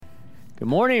Good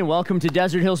morning. Welcome to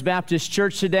Desert Hills Baptist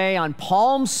Church today on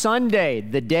Palm Sunday,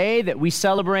 the day that we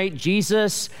celebrate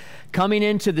Jesus coming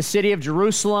into the city of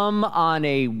Jerusalem on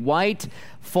a white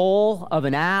foal of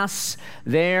an ass.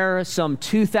 There, some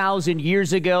 2,000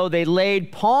 years ago, they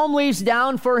laid palm leaves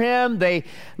down for him. They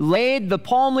laid the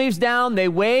palm leaves down. They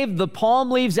waved the palm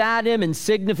leaves at him in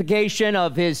signification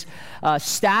of his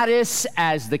status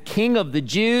as the King of the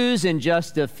Jews. And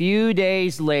just a few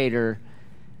days later,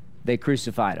 they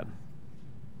crucified him.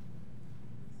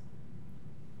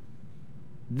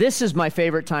 This is my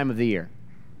favorite time of the year.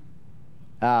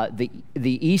 The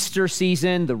Easter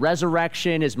season, the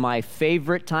resurrection is my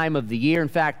favorite time of the year. In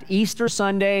fact, Easter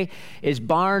Sunday is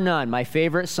bar none my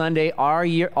favorite Sunday all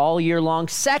year long,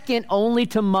 second only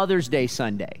to Mother's Day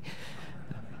Sunday.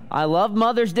 I love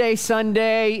Mother's Day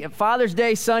Sunday. Father's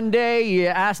Day Sunday, you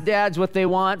ask dads what they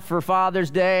want for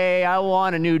Father's Day. I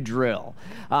want a new drill.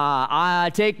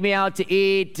 Take me out to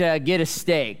eat, get a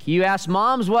steak. You ask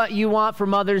moms what you want for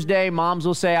Mother's Day, moms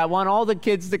will say, I want all the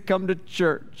kids to come to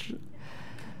church.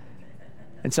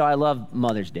 And so I love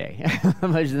Mother's Day.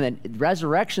 And then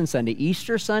Resurrection Sunday,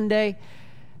 Easter Sunday,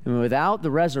 and without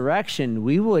the resurrection,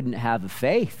 we wouldn't have a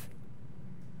faith.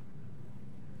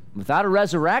 Without a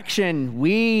resurrection,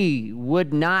 we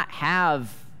would not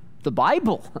have the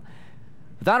Bible.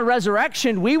 Without a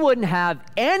resurrection, we wouldn't have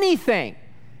anything.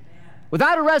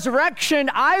 Without a resurrection,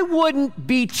 I wouldn't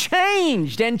be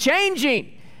changed and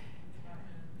changing.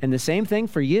 And the same thing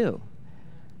for you.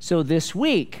 So this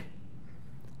week,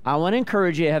 I want to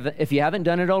encourage you, if you haven't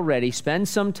done it already, spend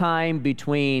some time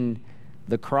between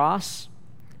the cross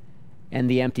and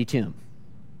the empty tomb.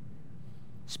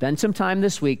 Spend some time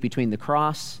this week between the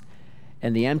cross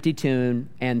and the empty tomb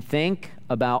and think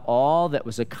about all that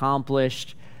was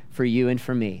accomplished for you and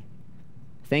for me.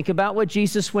 Think about what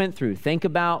Jesus went through. Think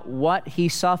about what he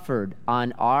suffered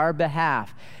on our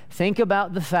behalf. Think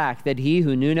about the fact that he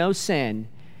who knew no sin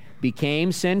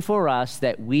became sin for us,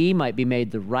 that we might be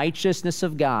made the righteousness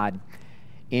of God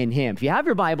in him. If you have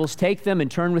your Bibles, take them and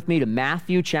turn with me to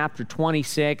Matthew chapter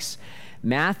 26.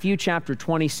 Matthew chapter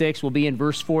 26 will be in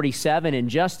verse 47 in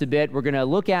just a bit. We're going to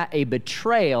look at a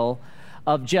betrayal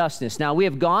of justice. Now, we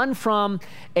have gone from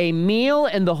a meal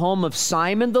in the home of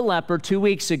Simon the leper 2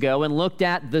 weeks ago and looked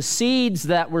at the seeds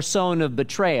that were sown of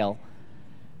betrayal,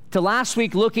 to last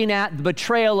week looking at the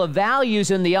betrayal of values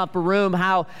in the upper room,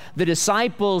 how the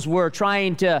disciples were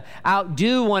trying to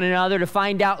outdo one another to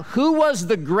find out who was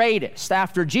the greatest.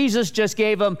 After Jesus just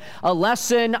gave them a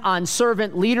lesson on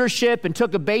servant leadership and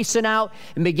took a basin out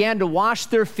and began to wash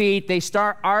their feet, they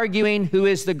start arguing who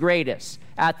is the greatest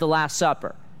at the Last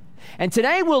Supper. And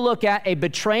today we'll look at a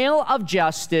betrayal of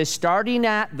justice starting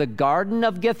at the Garden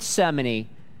of Gethsemane,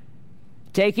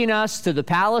 taking us to the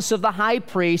palace of the high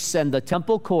priests and the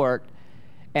temple court,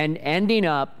 and ending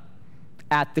up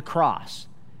at the cross.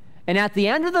 And at the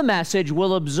end of the message,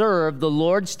 we'll observe the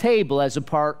Lord's table as a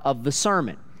part of the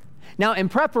sermon. Now, in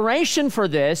preparation for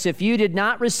this, if you did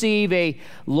not receive a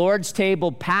Lord's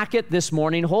table packet this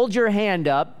morning, hold your hand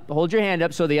up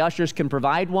so the ushers can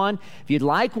provide one. If you'd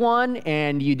like one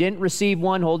and you didn't receive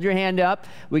one, hold your hand up.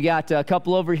 We got a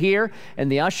couple over here,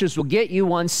 and the ushers will get you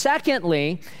one.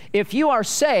 Secondly, if you are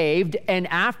saved and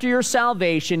after your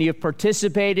salvation you've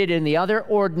participated in the other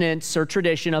ordinance or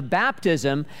tradition of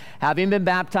baptism, having been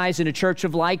baptized in a church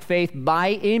of like faith by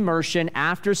immersion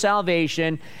after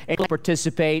salvation, and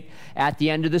participate at the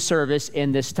end of the service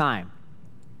in this time.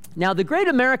 Now, the great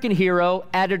American hero,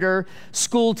 editor,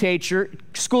 school teacher,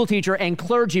 and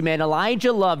clergyman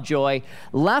Elijah Lovejoy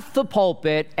left the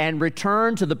pulpit and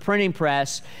returned to the printing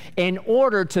press in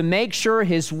order to make sure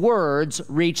his words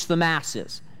reached the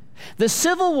masses. The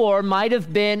Civil War might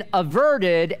have been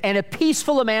averted and a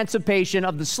peaceful emancipation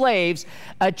of the slaves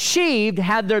achieved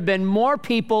had there been more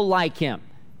people like him.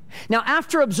 Now,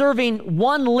 after observing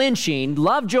one lynching,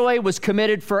 Lovejoy was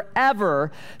committed forever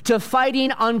to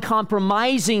fighting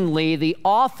uncompromisingly the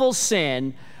awful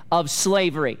sin of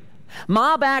slavery.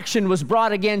 Mob action was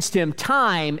brought against him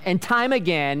time and time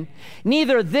again.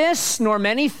 Neither this nor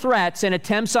many threats and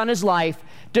attempts on his life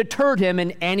deterred him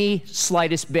in any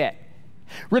slightest bit.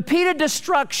 Repeated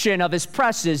destruction of his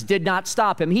presses did not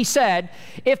stop him. He said,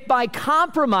 "If by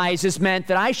compromises meant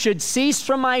that I should cease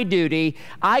from my duty,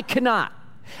 I cannot.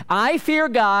 I fear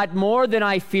God more than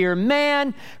I fear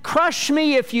man. Crush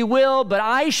me if you will, but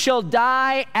I shall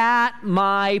die at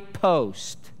my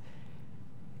post."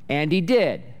 And he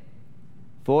did,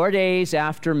 4 days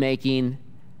after making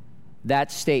that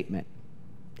statement.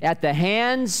 At the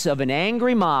hands of an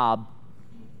angry mob,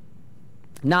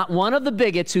 not one of the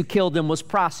bigots who killed him was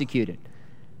prosecuted.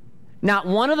 Not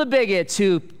one of the bigots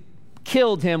who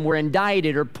killed him were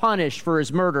indicted or punished for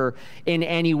his murder in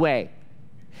any way.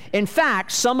 In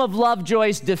fact, some of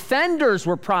Lovejoy's defenders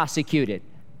were prosecuted.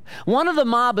 One of the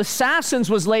mob assassins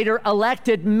was later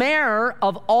elected mayor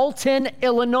of Alton,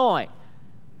 Illinois.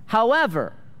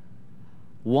 However,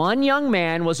 one young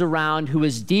man was around who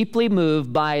was deeply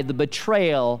moved by the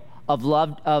betrayal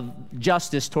of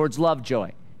justice towards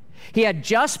Lovejoy. He had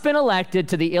just been elected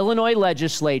to the Illinois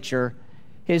legislature.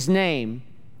 His name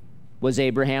was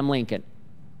Abraham Lincoln.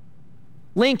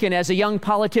 Lincoln, as a young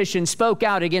politician, spoke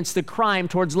out against the crime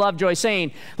towards Lovejoy,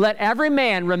 saying, "Let every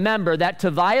man remember that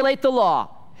to violate the law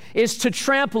is to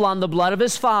trample on the blood of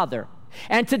his father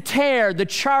and to tear the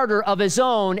charter of his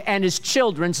own and his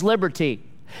children's liberty.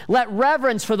 Let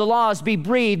reverence for the laws be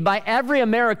breathed by every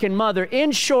American mother.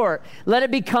 In short, let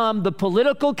it become the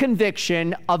political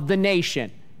conviction of the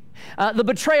nation." The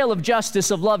betrayal of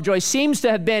justice of Lovejoy seems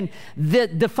to have been the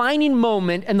defining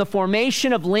moment in the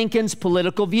formation of Lincoln's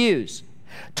political views.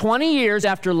 20 years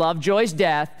after Lovejoy's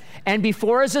death and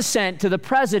before his ascent to the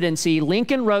presidency,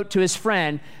 Lincoln wrote to his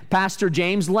friend, Pastor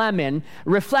James Lemon,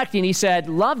 reflecting, he said,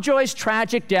 "Lovejoy's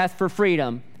tragic death for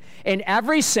freedom in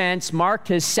every sense marked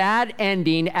his sad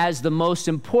ending as the most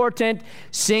important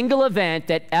single event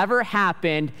that ever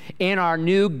happened in our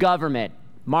new government,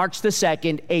 March the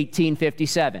 2nd,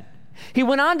 1857. He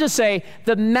went on to say,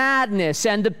 "The madness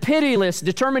and the pitiless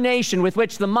determination with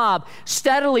which the mob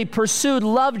steadily pursued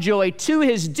Lovejoy to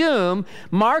his doom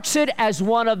marks it as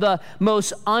one of the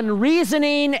most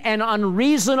unreasoning and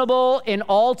unreasonable in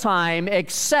all time,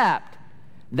 except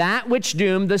that which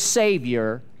doomed the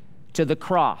Savior to the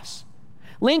cross."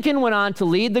 Lincoln went on to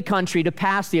lead the country to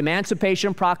pass the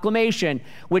Emancipation Proclamation,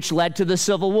 which led to the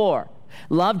Civil War.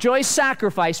 Lovejoy's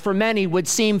sacrifice for many would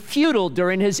seem futile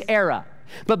during his era.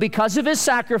 But because of his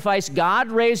sacrifice,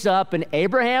 God raised up an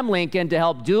Abraham Lincoln to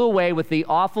help do away with the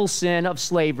awful sin of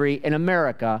slavery in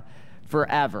America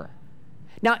forever.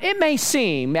 Now, it may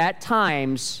seem at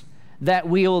times that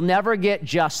we will never get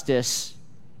justice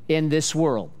in this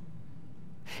world.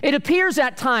 It appears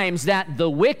at times that the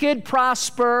wicked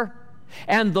prosper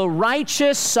and the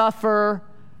righteous suffer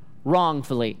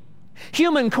wrongfully.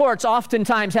 Human courts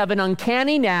oftentimes have an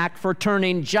uncanny knack for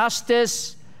turning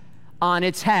justice on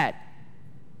its head.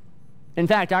 In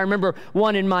fact, I remember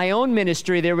one in my own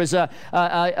ministry. There was a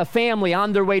family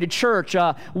on their way to church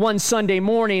one Sunday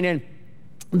morning, and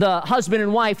the husband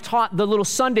and wife taught the little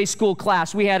Sunday school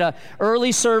class. We had an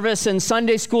early service and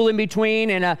Sunday school in between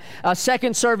and a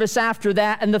second service after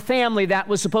that. And the family that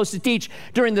was supposed to teach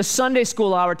during the Sunday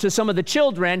school hour to some of the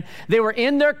children, they were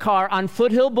in their car on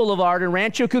Foothill Boulevard in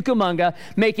Rancho Cucamonga,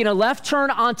 making a left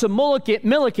turn onto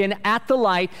Milliken at the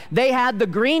light. They had the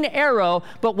green arrow,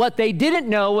 but what they didn't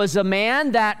know was a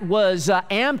man that was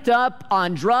amped up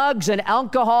on drugs and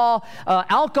alcohol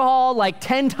like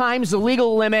 10 times the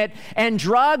legal limit, and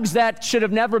drugs that should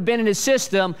have never been in his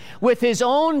system, with his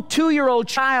own 2-year-old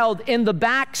child in the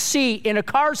back seat, in a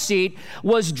car seat,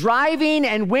 was driving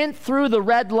and went through the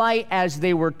red light as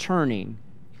they were turning.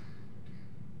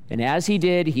 And as he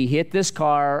did, he hit this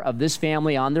car of this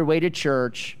family on their way to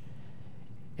church.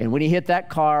 And when he hit that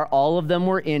car, all of them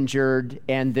were injured,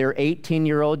 and their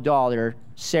 18-year-old daughter,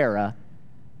 Sarah,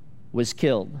 was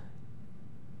killed.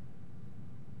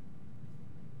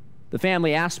 The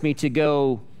family asked me to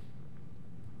go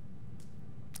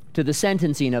to the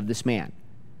sentencing of this man.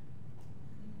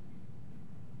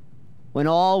 When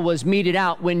all was meted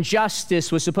out, when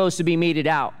justice was supposed to be meted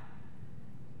out.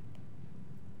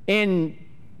 And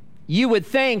you would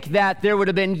think that there would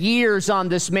have been years on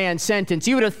this man's sentence.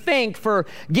 You would have think for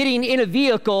getting in a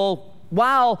vehicle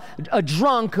while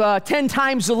drunk 10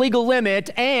 times the legal limit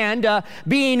and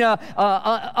being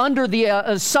under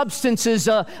the substances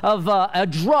of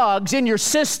drugs in your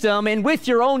system and with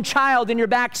your own child in your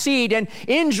back seat and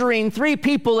injuring 3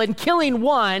 people and killing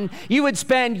 1, you would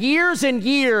spend years and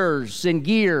years and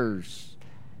years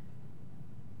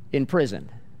in prison.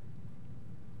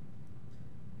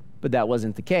 But that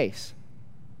wasn't the case.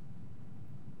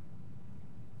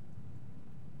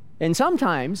 And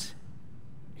sometimes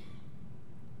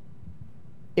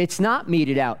it's not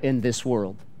meted out in this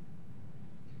world.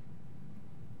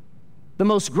 The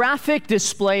most graphic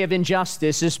display of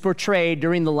injustice is portrayed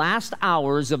during the last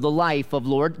hours of the life of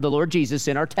the Lord Jesus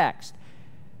in our text.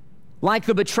 Like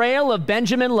the betrayal of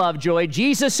Benjamin Lovejoy,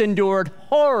 Jesus endured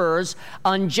horrors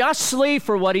unjustly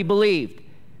for what he believed.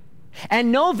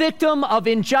 And no victim of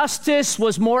injustice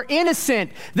was more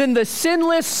innocent than the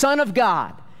sinless Son of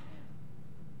God.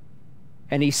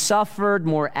 And he suffered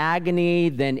more agony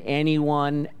than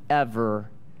anyone ever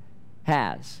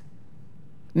has.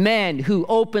 Men who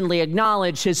openly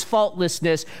acknowledged his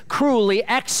faultlessness cruelly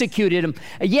executed him.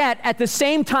 Yet, at the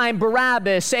same time,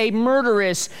 Barabbas, a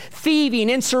murderous, thieving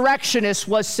insurrectionist,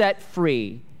 was set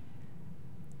free.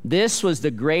 This was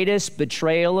the greatest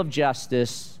betrayal of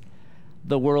justice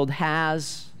the world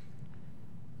has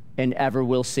and ever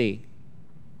will see.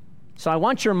 So I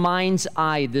want your mind's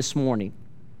eye this morning.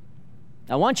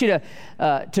 I want you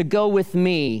to go with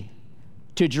me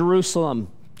to Jerusalem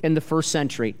in the first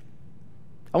century.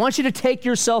 I want you to take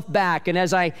yourself back, and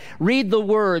as I read the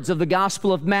words of the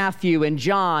Gospel of Matthew and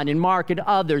John and Mark and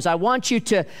others, I want you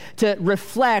to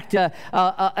reflect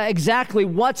exactly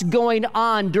what's going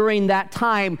on during that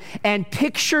time and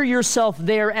picture yourself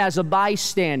there as a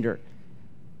bystander.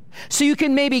 So you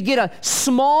can maybe get a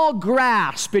small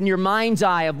grasp in your mind's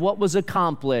eye of what was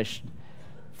accomplished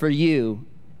for you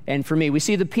and for me. We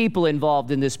see the people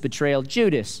involved in this betrayal.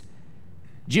 Judas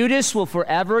will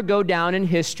forever go down in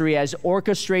history as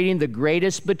orchestrating the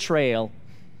greatest betrayal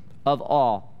of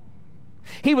all.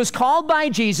 He was called by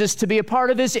Jesus to be a part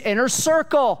of his inner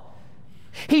circle.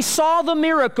 He saw the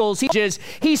miracles.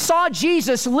 He saw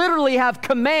Jesus literally have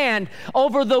command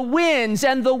over the winds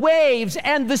and the waves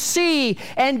and the sea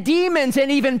and demons and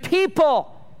even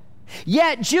people.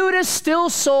 Yet Judas still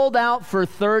sold out for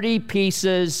 30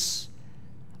 pieces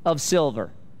of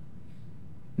silver.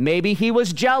 Maybe he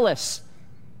was jealous.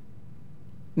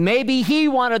 Maybe he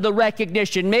wanted the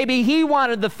recognition. Maybe he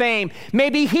wanted the fame.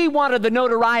 Maybe he wanted the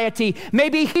notoriety.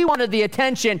 Maybe he wanted the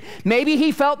attention. Maybe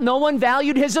he felt no one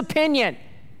valued his opinion.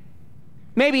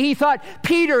 Maybe he thought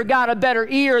Peter got a better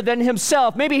ear than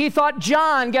himself. Maybe he thought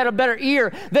John got a better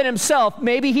ear than himself.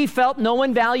 Maybe he felt no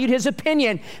one valued his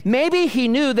opinion. Maybe he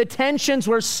knew the tensions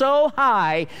were so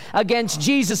high against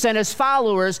Jesus and his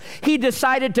followers, he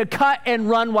decided to cut and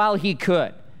run while he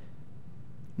could.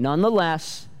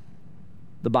 Nonetheless,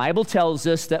 the Bible tells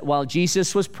us that while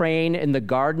Jesus was praying in the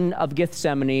Garden of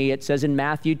Gethsemane, it says in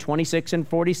Matthew 26 and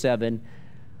 47,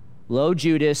 lo,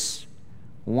 Judas,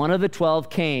 one of the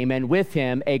 12, came, and with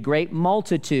him a great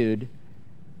multitude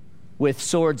with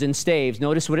swords and staves.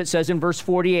 Notice what it says in verse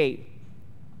 48.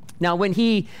 Now when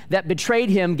he that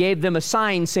betrayed him gave them a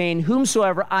sign, saying,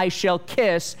 whomsoever I shall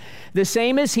kiss, the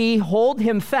same as he, hold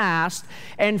him fast.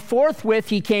 And forthwith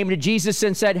he came to Jesus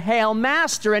and said, Hail,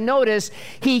 Master. And notice,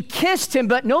 he kissed him,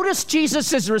 but notice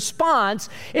Jesus' response.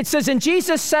 It says, and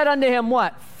Jesus said unto him,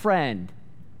 what? Friend.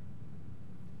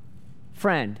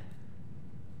 Friend.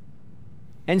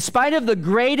 In spite of the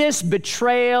greatest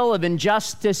betrayal of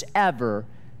injustice ever,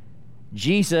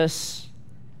 Jesus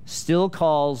still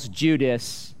calls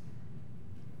Judas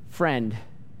friend.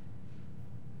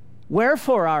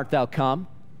 Wherefore art thou come?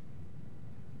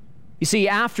 You see,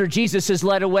 after Jesus is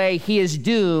led away, he is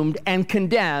doomed and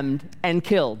condemned and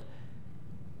killed.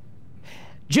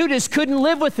 Judas couldn't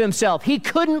live with himself. He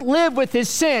couldn't live with his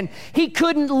sin. He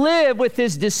couldn't live with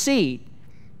his deceit.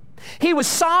 He was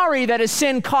sorry that his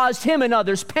sin caused him and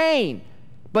others pain,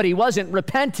 but he wasn't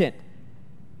repentant.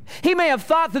 He may have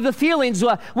thought that the feelings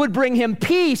would bring him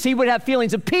peace. He would have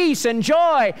feelings of peace and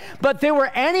joy, but they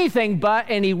were anything but,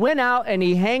 and he went out and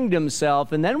he hanged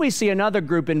himself. And then we see another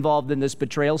group involved in this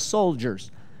betrayal,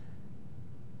 soldiers.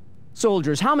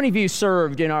 Soldiers. How many of you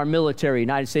served in our military,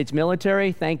 United States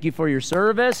military? Thank you for your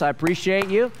service. I appreciate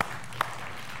you.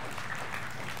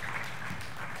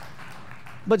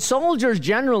 But soldiers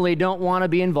generally don't want to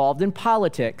be involved in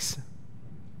politics.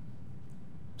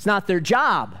 It's not their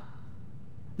job.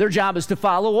 Their job is to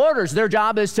follow orders. Their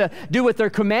job is to do what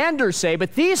their commanders say.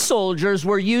 But these soldiers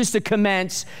were used to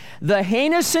commence the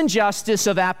heinous injustice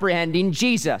of apprehending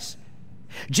Jesus.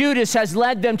 Judas has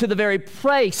led them to the very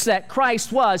place that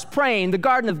Christ was praying, the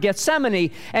Garden of Gethsemane.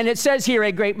 And it says here,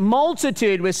 a great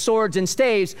multitude with swords and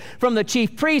staves from the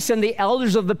chief priests and the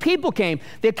elders of the people came.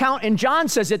 The account in John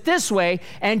says it this way,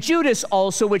 and Judas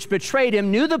also, which betrayed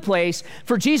him, knew the place,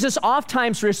 for Jesus oft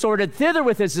times resorted thither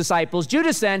with his disciples.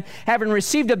 Judas then, having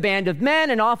received a band of men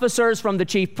and officers from the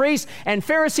chief priests and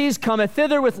Pharisees, cometh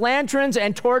thither with lanterns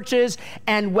and torches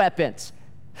and weapons.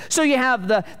 So you have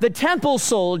the temple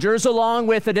soldiers, along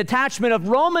with a detachment of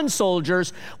Roman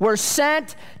soldiers, were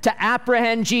sent to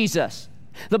apprehend Jesus.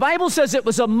 The Bible says it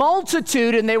was a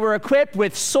multitude, and they were equipped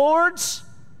with swords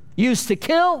used to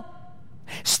kill,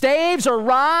 staves or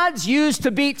rods used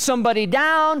to beat somebody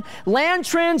down,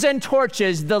 lanterns and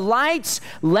torches. The lights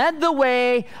led the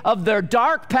way of their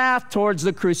dark path towards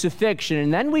the crucifixion.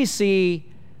 And then we see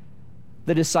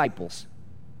the disciples.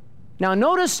 Now,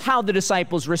 notice how the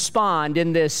disciples respond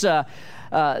in this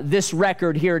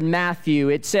record here in Matthew.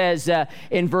 It says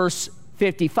in verse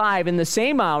 55, in the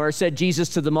same hour said Jesus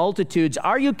to the multitudes,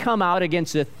 are you come out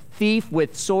against a thief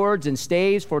with swords and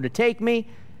staves for to take me?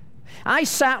 I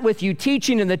sat with you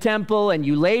teaching in the temple, and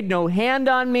you laid no hand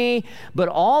on me, but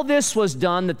all this was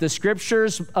done that the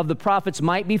scriptures of the prophets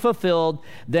might be fulfilled.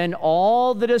 Then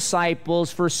all the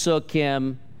disciples forsook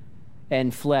him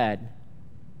and fled.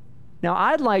 Now,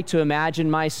 I'd like to imagine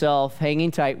myself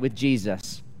hanging tight with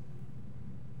Jesus.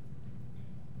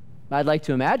 I'd like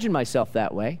to imagine myself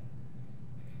that way.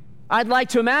 I'd like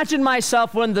to imagine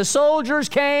myself when the soldiers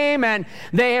came and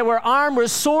they were armed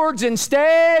with swords and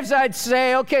staves. I'd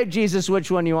say, okay, Jesus, which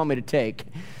one do you want me to take?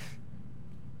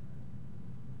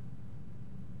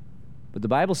 But the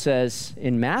Bible says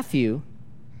in Matthew,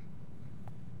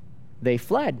 they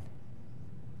fled.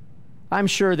 I'm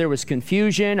sure there was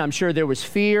confusion. I'm sure there was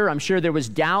fear. I'm sure there was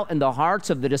doubt in the hearts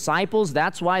of the disciples.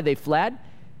 That's why they fled.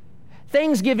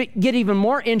 Things get even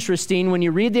more interesting when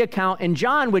you read the account in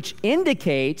John, which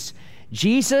indicates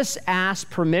Jesus asked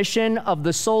permission of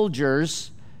the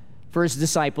soldiers for his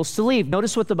disciples to leave.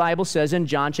 Notice what the Bible says in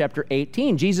John chapter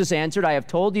 18. Jesus answered, I have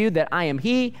told you that I am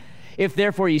he. If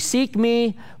therefore you seek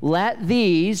me, let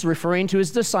these, referring to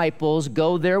his disciples,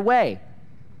 go their way,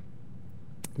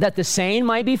 that the saying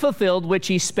might be fulfilled which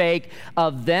he spake,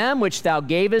 of them which thou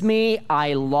gavest me,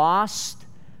 I lost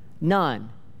none.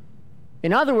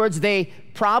 In other words, they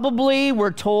probably were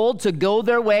told to go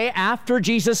their way after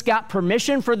Jesus got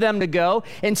permission for them to go,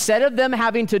 instead of them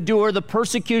having to endure the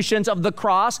persecutions of the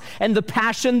cross and the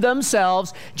passion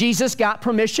themselves. Jesus got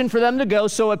permission for them to go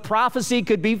so a prophecy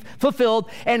could be fulfilled,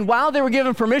 and while they were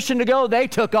given permission to go, they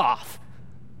took off.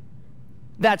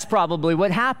 That's probably what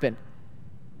happened.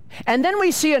 And then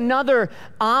we see another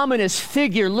ominous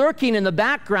figure lurking in the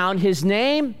background. His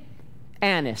name,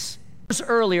 Annas.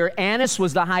 Earlier, Annas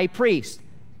was the high priest.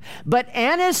 But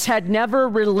Annas had never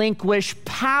relinquished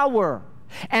power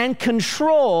and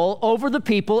control over the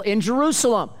people in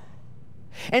Jerusalem.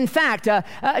 In fact,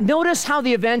 notice how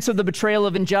the events of the betrayal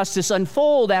of injustice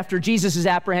unfold after Jesus is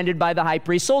apprehended by the high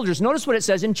priest soldiers. Notice what it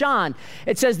says in John.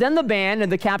 It says, then the band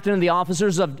and the captain and the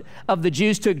officers of the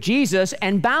Jews took Jesus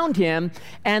and bound him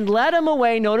and led him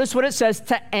away. Notice what it says,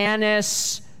 to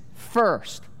Annas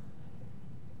first.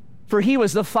 For he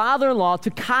was the father-in-law to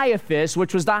Caiaphas,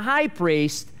 which was the high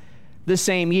priest, the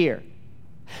same year.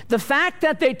 The fact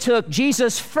that they took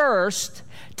Jesus first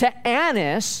to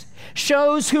Annas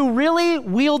shows who really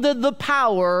wielded the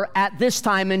power at this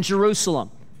time in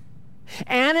Jerusalem.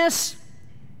 Annas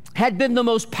had been the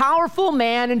most powerful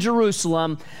man in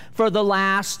Jerusalem for the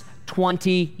last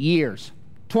 20 years.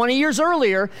 20 years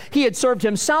earlier, he had served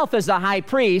himself as the high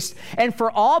priest, and for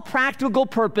all practical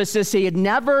purposes, he had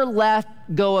never let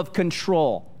go of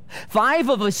control. 5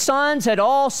 of his sons had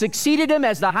all succeeded him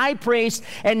as the high priest,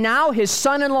 and now his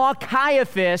son-in-law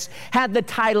Caiaphas had the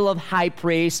title of high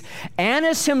priest.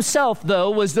 Annas himself,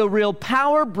 though, was the real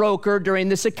power broker during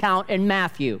this account in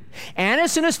Matthew.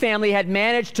 Annas and his family had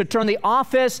managed to turn the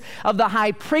office of the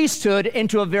high priesthood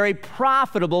into a very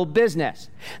profitable business.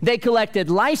 They collected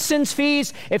license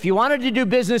fees. If you wanted to do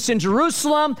business in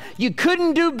Jerusalem, you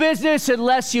couldn't do business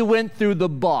unless you went through the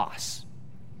boss,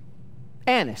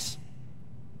 Annas.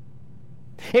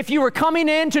 If you were coming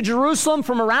into Jerusalem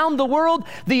from around the world,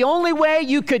 the only way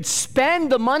you could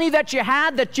spend the money that you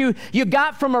had, that you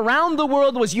got from around the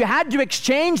world, was you had to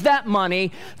exchange that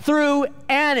money through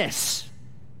Annas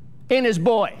and his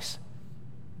boys.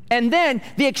 And then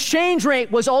the exchange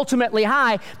rate was ultimately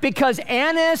high because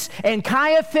Annas and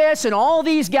Caiaphas and all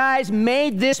these guys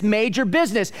made this major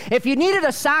business. If you needed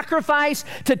a sacrifice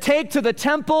to take to the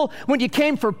temple when you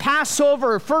came for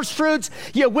Passover or first fruits,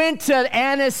 you went to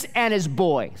Annas and his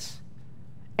boys.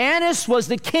 Annas was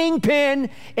the kingpin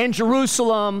in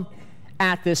Jerusalem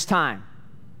at this time.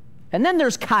 And then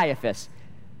there's Caiaphas.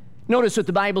 Notice what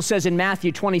the Bible says in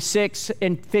Matthew 26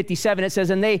 and 57. It says,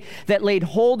 and they that laid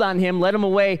hold on him led him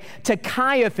away to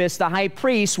Caiaphas, the high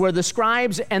priest, where the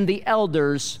scribes and the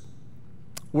elders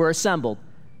were assembled.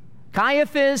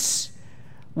 Caiaphas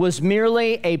was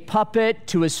merely a puppet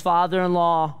to his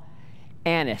father-in-law,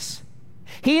 Annas.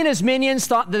 He and his minions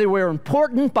thought that they were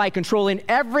important by controlling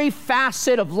every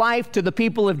facet of life to the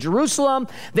people of Jerusalem.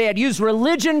 They had used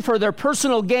religion for their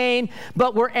personal gain,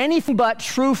 but were anything but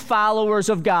true followers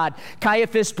of God.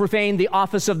 Caiaphas profaned the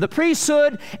office of the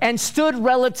priesthood and stood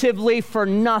relatively for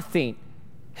nothing.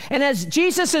 And as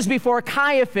Jesus is before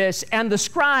Caiaphas and the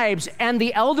scribes and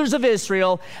the elders of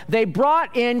Israel, they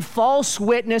brought in false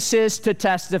witnesses to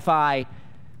testify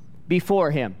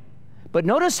before him. But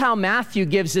notice how Matthew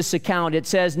gives this account. It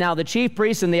says, now the chief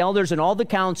priests and the elders and all the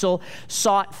council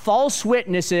sought false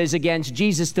witnesses against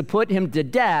Jesus to put him to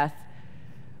death.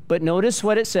 But notice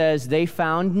what it says, they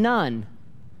found none.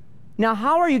 Now,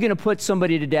 how are you going to put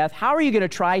somebody to death? How are you going to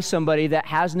try somebody that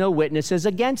has no witnesses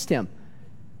against him?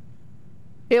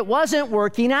 It wasn't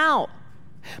working out.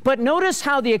 But notice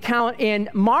how the account in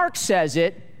Mark says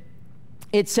it.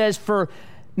 It says, for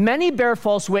many bear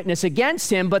false witness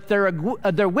against him, but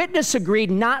their witness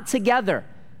agreed not together.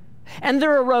 And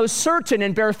there arose certain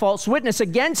and bare false witness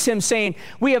against him, saying,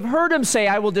 we have heard him say,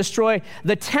 I will destroy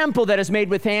the temple that is made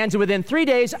with hands, and within 3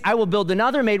 days I will build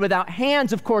another made without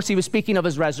hands. Of course, he was speaking of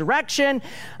his resurrection.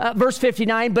 Verse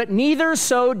 59, but neither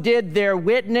so did their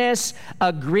witness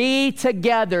agree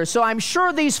together. So I'm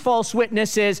sure these false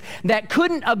witnesses that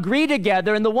couldn't agree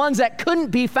together and the ones that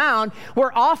couldn't be found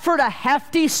were offered a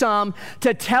hefty sum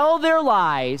to tell their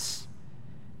lies.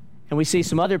 And we see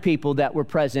some other people that were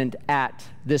present at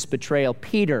this betrayal.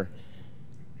 Peter,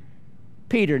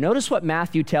 notice what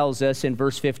Matthew tells us in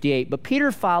verse 58. But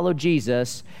Peter followed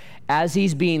Jesus as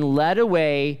he's being led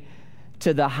away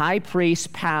to the high priest's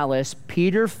palace.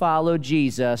 Peter followed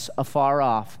Jesus afar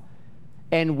off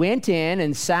and went in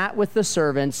and sat with the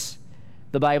servants,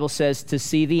 the Bible says, to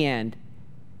see the end.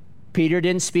 Peter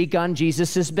didn't speak on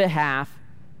Jesus' behalf.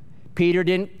 Peter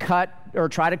didn't cut or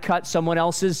try to cut someone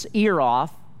else's ear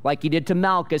off like he did to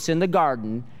Malchus in the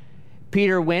garden.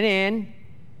 Peter went in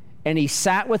and he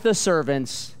sat with the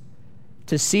servants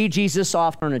to see Jesus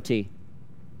off eternity.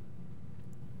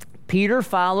 Peter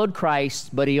followed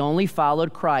Christ, but he only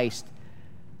followed Christ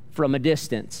from a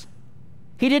distance.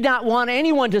 He did not want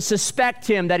anyone to suspect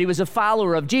him that he was a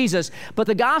follower of Jesus, but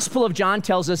the Gospel of John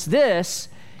tells us this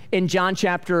in John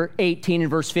chapter 18 and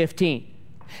verse 15.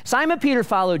 Simon Peter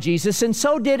followed Jesus, and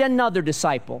so did another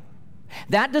disciple.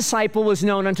 That disciple was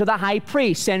known unto the high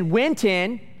priest and went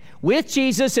in with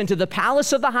Jesus into the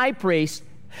palace of the high priest,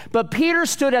 but Peter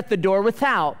stood at the door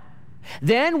without.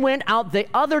 Then went out the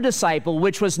other disciple,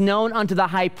 which was known unto the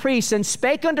high priest, and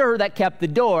spake unto her that kept the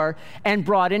door, and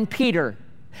brought in Peter.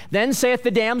 Then saith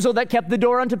the damsel that kept the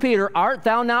door unto Peter, art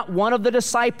thou not one of the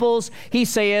disciples? He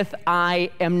saith, I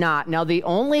am not. Now the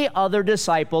only other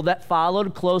disciple that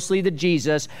followed closely to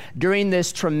Jesus during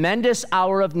this tremendous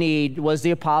hour of need was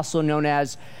the apostle known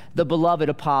as the beloved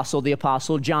apostle, the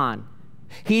apostle John.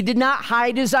 He did not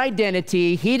hide his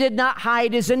identity. He did not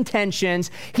hide his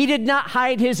intentions. He did not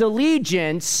hide his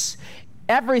allegiance.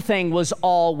 Everything was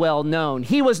all well known.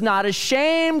 He was not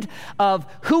ashamed of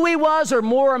who he was, or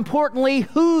more importantly,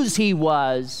 whose he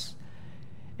was.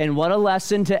 And what a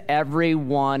lesson to every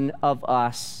one of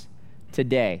us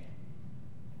today.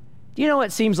 Do you know,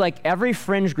 it seems like every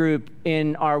fringe group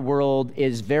in our world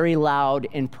is very loud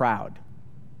and proud.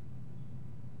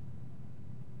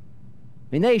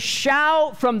 I mean, they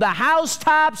shout from the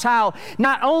housetops how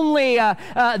not only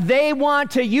they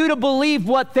want you to believe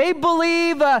what they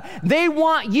believe, they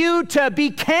want you to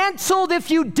be canceled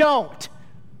if you don't.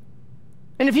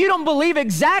 And if you don't believe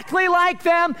exactly like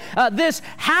them, this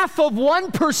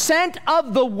 0.5%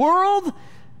 of the world,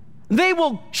 they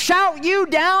will shout you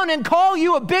down and call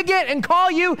you a bigot and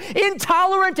call you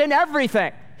intolerant and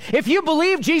everything. If you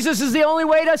believe Jesus is the only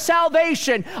way to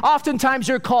salvation, oftentimes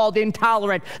you're called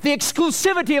intolerant. The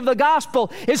exclusivity of the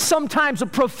gospel is sometimes a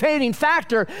profaning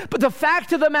factor, but the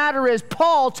fact of the matter is,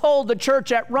 Paul told the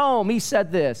church at Rome, he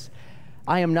said this,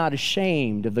 I am not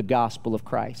ashamed of the gospel of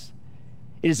Christ.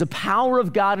 It is the power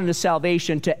of God unto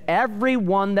salvation to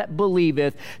everyone that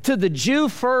believeth, to the Jew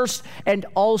first and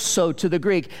also to the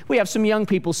Greek. We have some young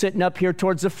people sitting up here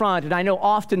towards the front, and I know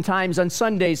oftentimes on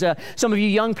Sundays, some of you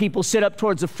young people sit up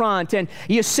towards the front, and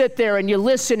you sit there and you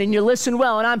listen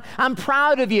well, and I'm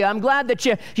proud of you. I'm glad that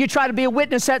you try to be a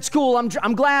witness at school.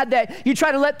 I'm glad that you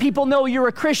try to let people know you're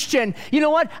a Christian. You know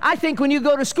what? I think when you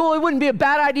go to school, it wouldn't be a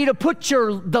bad idea to put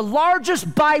the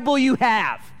largest Bible you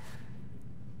have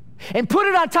and put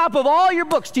it on top of all your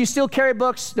books. Do you still carry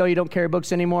books? No, you don't carry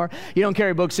books anymore. You don't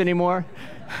carry books anymore.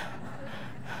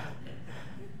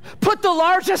 Put the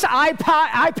largest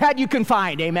iPad you can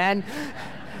find, amen?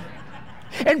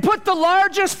 And put the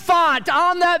largest font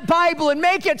on that Bible and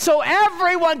make it so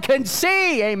everyone can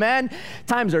see, amen?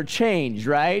 Times are changed,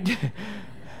 right?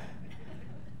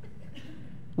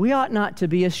 We ought not to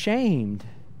be ashamed.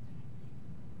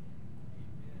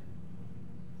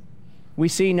 We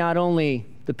see not only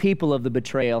the people of the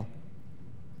betrayal,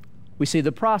 we see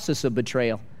the process of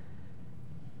betrayal.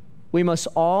 We must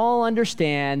all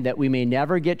understand that we may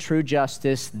never get true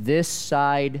justice this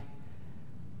side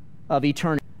of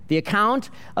eternity. The account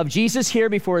of Jesus here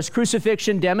before his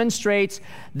crucifixion demonstrates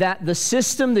that the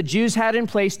system the Jews had in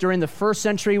place during the first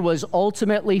century was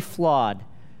ultimately flawed.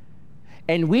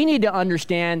 And we need to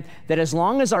understand that as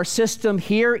long as our system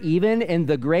here, even in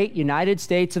the great United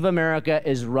States of America,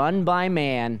 is run by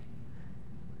man,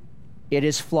 it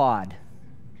is flawed.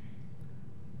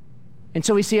 And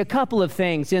so we see a couple of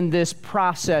things in this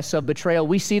process of betrayal.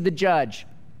 We see the judge.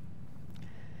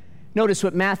 Notice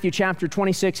what Matthew chapter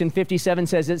 26 and 57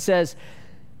 says. It says,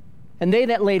 "And they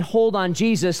that laid hold on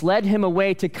Jesus led him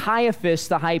away to Caiaphas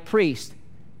the high priest,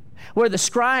 where the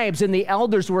scribes and the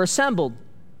elders were assembled."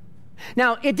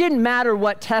 Now, it didn't matter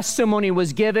what testimony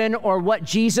was given or what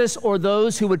Jesus or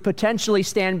those who would potentially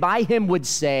stand by him would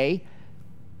say.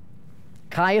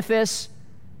 Caiaphas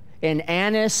and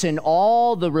Annas and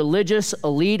all the religious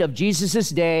elite of Jesus'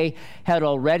 day had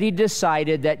already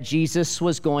decided that Jesus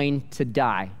was going to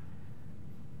die.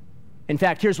 In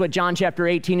fact, here's what John chapter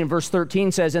 18 and verse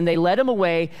 13 says, "And they led him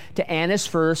away to Annas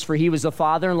first, for he was the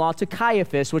father-in-law to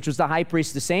Caiaphas, which was the high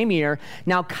priest the same year.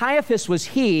 Now Caiaphas was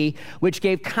he which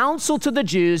gave counsel to the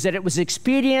Jews that it was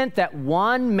expedient that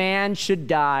one man should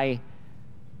die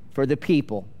for the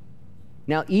people."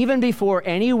 Now, even before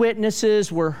any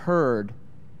witnesses were heard,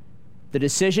 the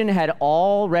decision had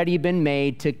already been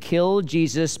made to kill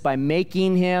Jesus by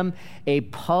making him a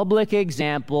public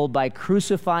example, by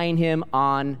crucifying him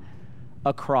on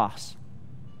a cross.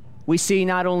 We see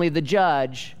not only the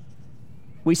judge,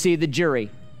 we see the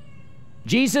jury.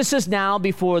 Jesus is now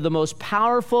before the most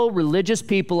powerful religious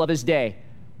people of his day.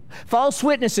 False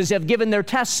witnesses have given their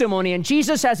testimony, and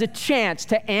Jesus has a chance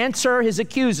to answer his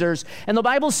accusers. And the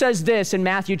Bible says this in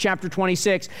Matthew chapter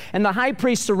 26, "And the high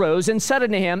priest arose and said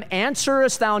unto him,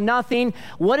 Answerest thou nothing?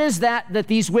 What is that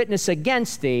these witness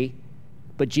against thee?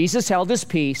 But Jesus held his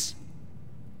peace.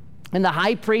 And the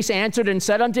high priest answered and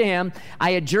said unto him, I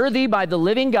adjure thee by the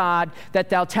living God, that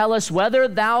thou tell us whether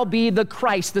thou be the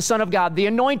Christ, the Son of God, the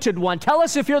anointed one. Tell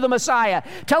us if you're the Messiah.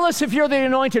 Tell us if you're the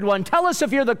anointed one. Tell us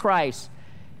if you're the Christ.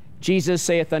 Jesus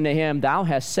saith unto him, Thou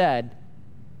hast said.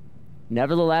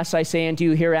 Nevertheless, I say unto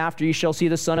you, hereafter you shall see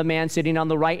the Son of Man sitting on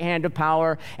the right hand of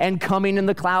power and coming in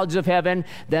the clouds of heaven.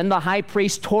 Then the high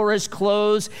priest tore his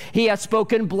clothes. He hath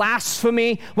spoken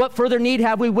blasphemy. What further need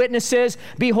have we witnesses?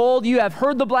 Behold, you have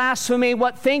heard the blasphemy.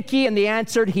 What think ye? And they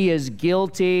answered, He is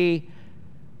guilty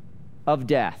of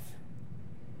death.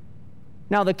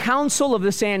 Now, the council of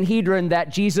the Sanhedrin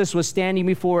that Jesus was standing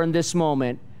before in this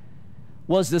moment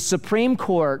was the Supreme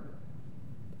Court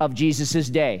of Jesus'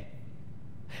 day.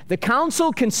 The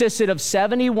council consisted of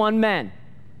 71 men.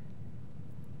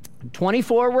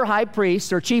 24 were high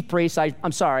priests, or chief priests,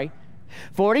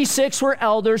 46 were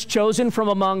elders chosen from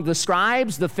among the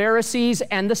scribes, the Pharisees,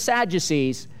 and the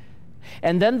Sadducees.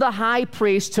 And then the high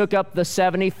priest took up the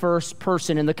 71st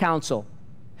person in the council.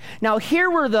 Now,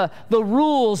 here were the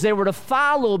rules they were to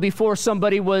follow before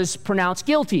somebody was pronounced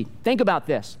guilty. Think about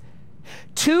this.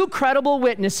 2 credible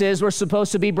witnesses were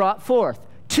supposed to be brought forth.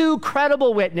 2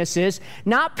 credible witnesses,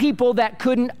 not people that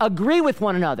couldn't agree with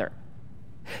one another.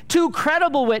 2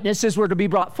 credible witnesses were to be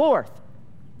brought forth.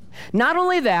 Not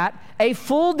only that, a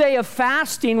full day of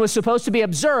fasting was supposed to be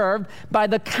observed by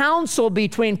the council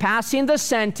between passing the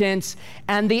sentence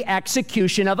and the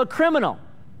execution of a criminal.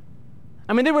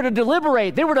 I mean, they were to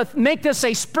deliberate. They were to make this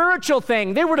a spiritual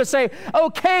thing. They were to say,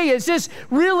 okay, is this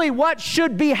really what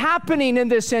should be happening in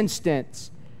this instance?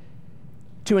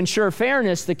 To ensure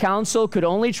fairness, the council could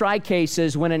only try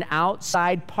cases when an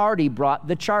outside party brought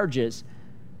the charges.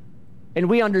 And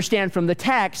we understand from the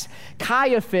text,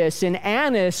 Caiaphas and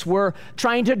Annas were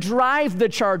trying to drive the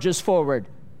charges forward.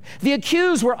 The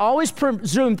accused were always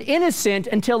presumed innocent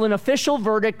until an official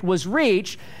verdict was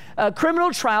reached.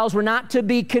 Criminal trials were not to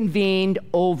be convened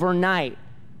overnight.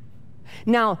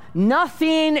 Now,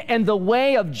 nothing in the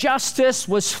way of justice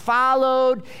was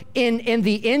followed in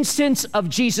the instance of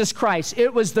Jesus Christ.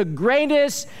 It was the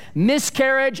greatest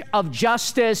miscarriage of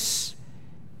justice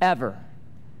ever.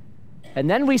 And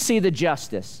then we see the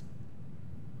justice.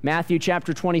 Matthew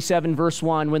chapter 27, verse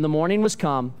 1, when the morning was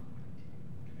come,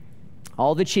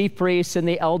 all the chief priests and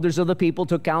the elders of the people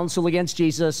took counsel against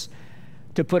Jesus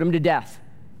to put him to death.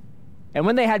 And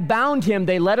when they had bound him,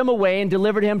 they led him away and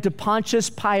delivered him to Pontius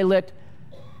Pilate,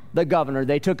 the governor.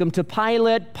 They took him to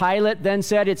Pilate. Pilate then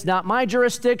said, it's not my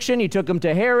jurisdiction. He took him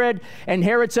to Herod, and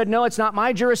Herod said, no, it's not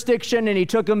my jurisdiction, and he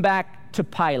took him back to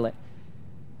Pilate.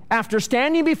 After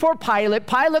standing before Pilate,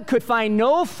 Pilate could find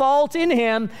no fault in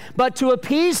him, but to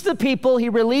appease the people, he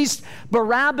released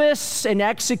Barabbas and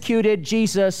executed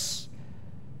Jesus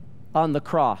on the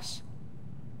cross.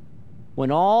 When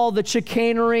all the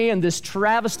chicanery and this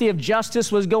travesty of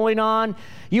justice was going on,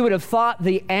 you would have thought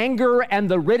the anger and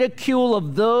the ridicule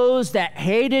of those that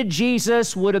hated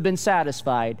Jesus would have been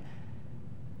satisfied.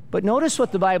 But notice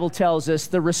what the Bible tells us,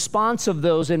 the response of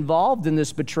those involved in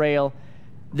this betrayal.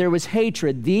 There was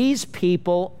hatred. These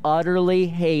people utterly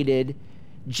hated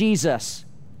Jesus.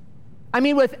 I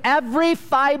mean, with every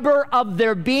fiber of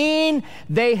their being,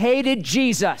 they hated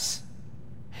Jesus.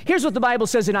 Here's what the Bible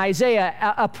says in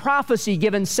Isaiah, a prophecy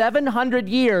given 700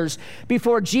 years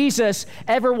before Jesus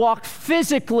ever walked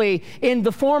physically in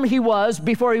the form he was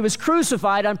before he was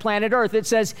crucified on planet Earth. It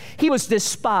says, he was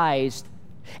despised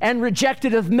and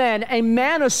rejected of men, a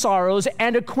man of sorrows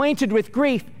and acquainted with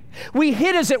grief. We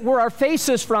hid, as it were, our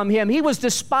faces from him. He was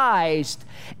despised,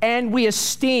 and we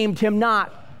esteemed him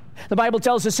not. The Bible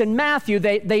tells us in Matthew,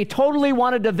 they totally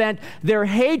wanted to vent their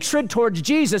hatred towards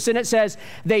Jesus, and it says,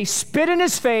 they spit in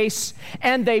his face,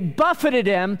 and they buffeted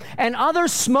him, and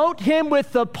others smote him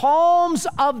with the palms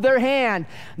of their hand.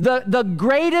 The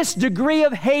greatest degree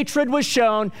of hatred was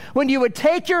shown when you would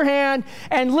take your hand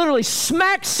and literally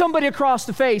smack somebody across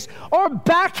the face, or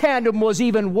backhand them was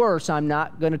even worse. I'm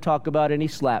not going to talk about any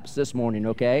slaps this morning,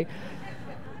 okay?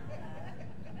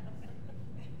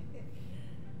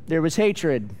 There was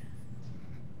hatred.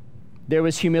 There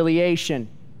was humiliation.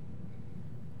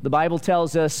 The Bible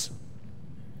tells us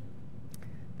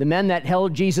the men that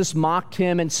held Jesus mocked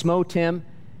him and smote him.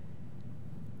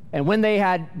 And when they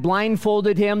had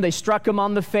blindfolded him, they struck him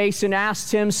on the face and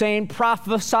asked him, saying,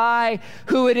 prophesy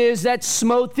who it is that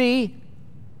smote thee.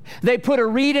 They put a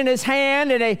reed in his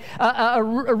hand, and a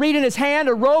reed in his hand,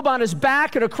 a robe on his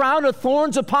back, and a crown of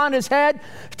thorns upon his head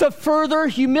to further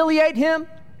humiliate him.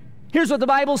 Here's what the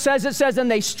Bible says. It says, and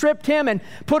they stripped him and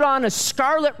put on a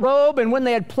scarlet robe, and when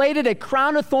they had plaited a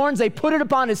crown of thorns, they put it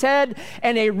upon his head,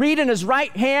 and a reed in his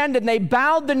right hand, and they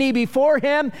bowed the knee before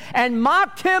him and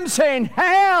mocked him, saying,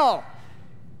 Hail,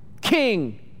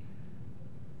 King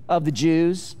of the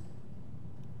Jews.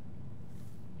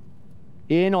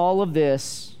 In all of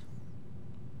this,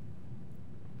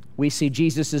 we see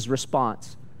Jesus'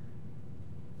 response.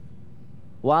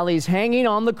 While he's hanging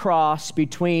on the cross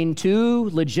between two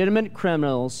legitimate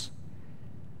criminals,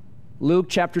 Luke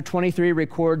chapter 23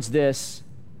 records this.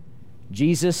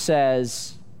 Jesus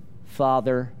says,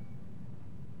 Father,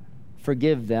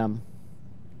 forgive them,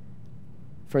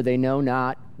 for they know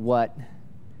not what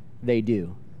they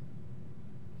do.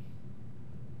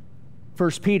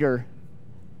 1 Peter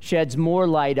sheds more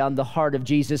light on the heart of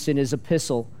Jesus in his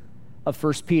epistle of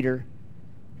 1 Peter.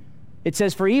 It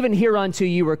says, for even hereunto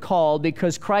you were called,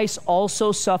 because Christ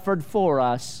also suffered for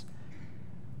us,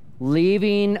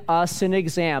 leaving us an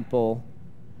example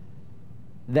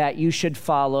that you should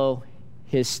follow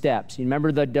his steps. You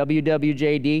remember the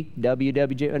WWJD?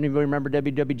 Anybody remember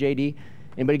WWJD?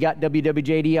 Anybody got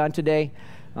WWJD on today?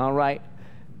 All right.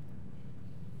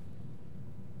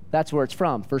 That's where it's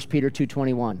from, 1 Peter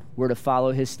 2:21. We're to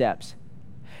follow his steps.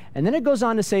 And then it goes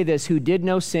on to say this, who did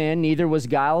no sin, neither was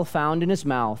guile found in his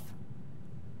mouth.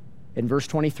 And verse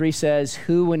 23 says,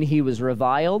 who when he was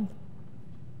reviled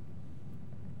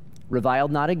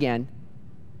not again.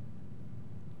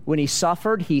 When he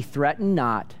suffered, he threatened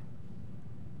not,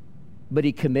 but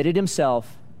he committed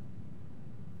himself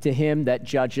to him that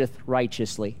judgeth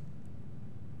righteously.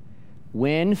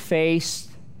 When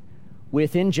faced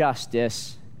with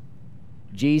injustice,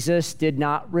 Jesus did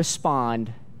not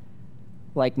respond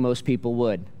like most people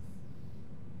would.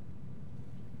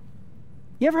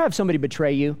 You ever have somebody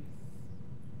betray you?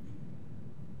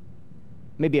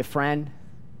 Maybe a friend,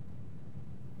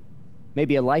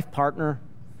 maybe a life partner,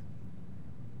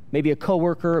 maybe a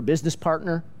coworker, a business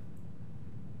partner,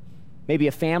 maybe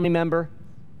a family member.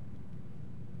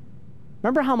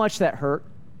 Remember how much that hurt?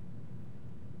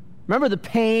 Remember the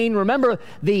pain? Remember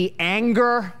the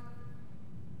anger?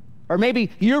 Or maybe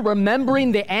you're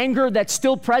remembering the anger that's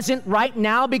still present right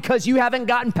now because you haven't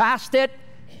gotten past it.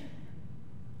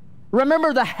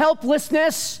 Remember the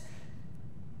helplessness?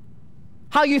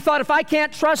 How you thought, if I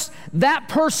can't trust that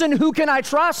person, who can I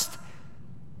trust?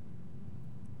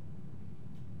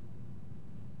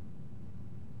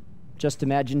 Just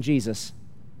imagine Jesus,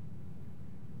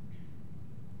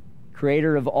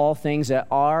 creator of all things that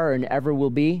are and ever will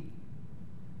be,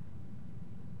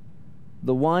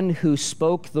 the one who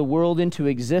spoke the world into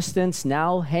existence,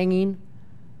 now hanging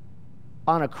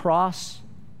on a cross,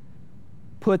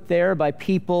 put there by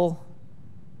people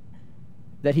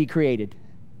that he created.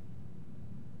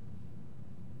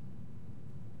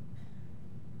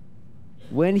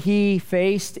 When he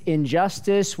faced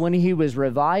injustice, when he was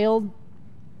reviled,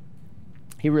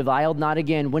 he reviled not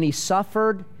again. When he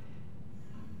suffered,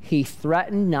 he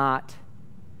threatened not.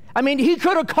 I mean, he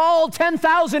could have called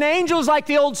 10,000 angels, like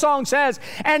the old song says,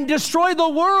 and destroyed the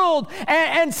world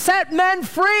and set men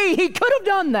free. He could have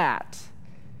done that.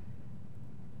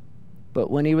 But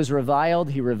when he was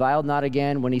reviled, he reviled not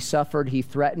again. When he suffered, he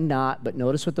threatened not. But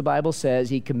notice what the Bible says.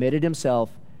 He committed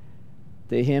himself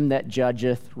to him that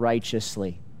judgeth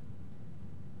righteously.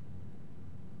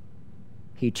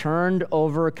 He turned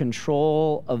over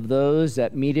control of those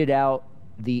that meted out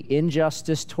the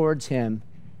injustice towards him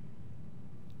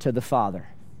to the Father.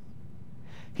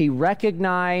 He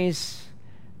recognized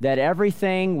that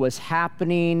everything was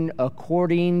happening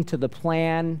according to the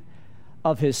plan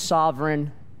of his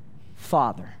sovereign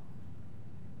Father.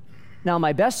 Now,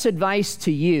 my best advice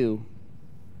to you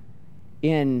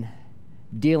in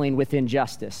dealing with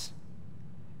injustice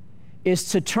is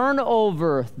to turn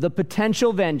over the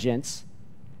potential vengeance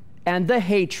and the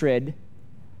hatred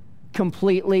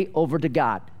completely over to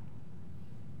God.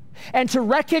 And to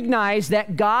recognize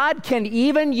that God can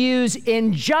even use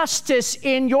injustice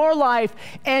in your life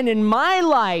and in my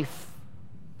life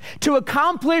to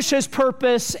accomplish his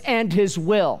purpose and his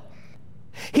will.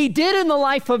 He did in the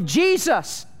life of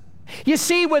Jesus. You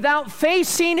see, without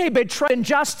facing a betrayal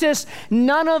injustice,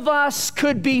 none of us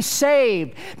could be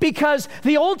saved, because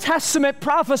the Old Testament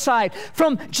prophesied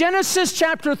from Genesis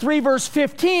chapter 3, verse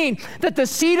 15, that the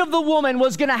seed of the woman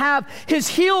was going to have his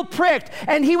heel pricked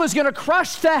and he was going to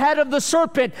crush the head of the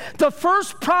serpent. The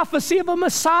first prophecy of a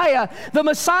Messiah. The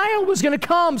Messiah was going to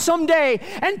come someday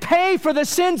and pay for the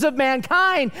sins of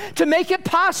mankind to make it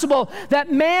possible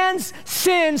that man's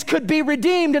sins could be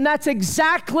redeemed. And that's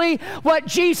exactly what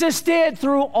Jesus did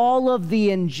through all of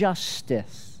the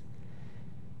injustice.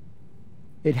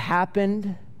 It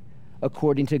happened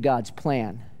according to God's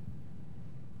plan.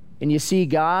 And you see,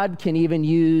 God can even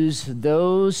use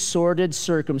those sordid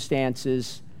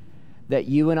circumstances that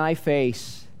you and I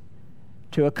face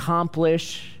to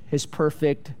accomplish his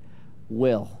perfect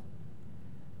will.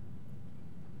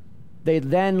 They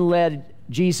then led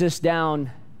Jesus down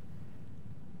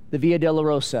the Via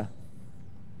Dolorosa.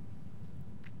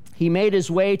 He made his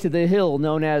way to the hill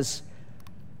known as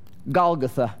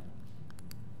Golgotha.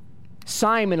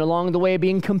 Simon, along the way,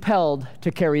 being compelled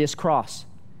to carry his cross.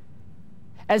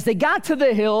 As they got to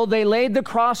the hill, they laid the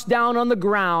cross down on the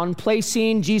ground,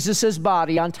 placing Jesus'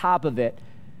 body on top of it.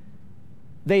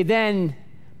 They then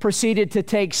proceeded to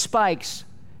take spikes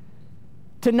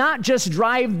to not just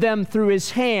drive them through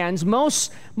his hands.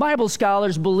 Most Bible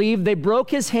scholars believe they broke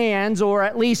his hands, or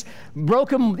at least broke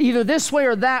them either this way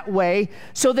or that way,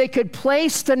 so they could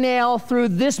place the nail through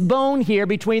this bone here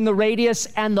between the radius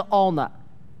and the ulna.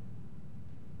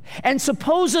 And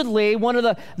supposedly, one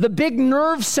of the big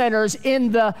nerve centers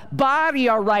in the body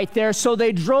are right there, so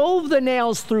they drove the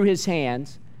nails through his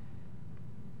hands.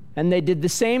 And they did the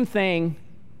same thing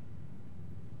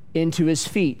into his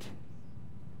feet.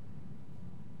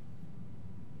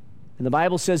 And the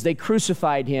Bible says they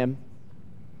crucified him,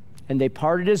 and they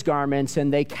parted his garments,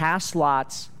 and they cast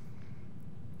lots,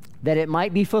 that it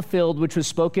might be fulfilled, which was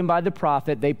spoken by the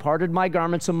prophet. They parted my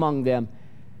garments among them,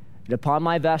 and upon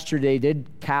my vesture they did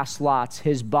cast lots.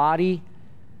 His body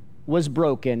was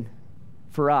broken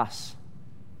for us.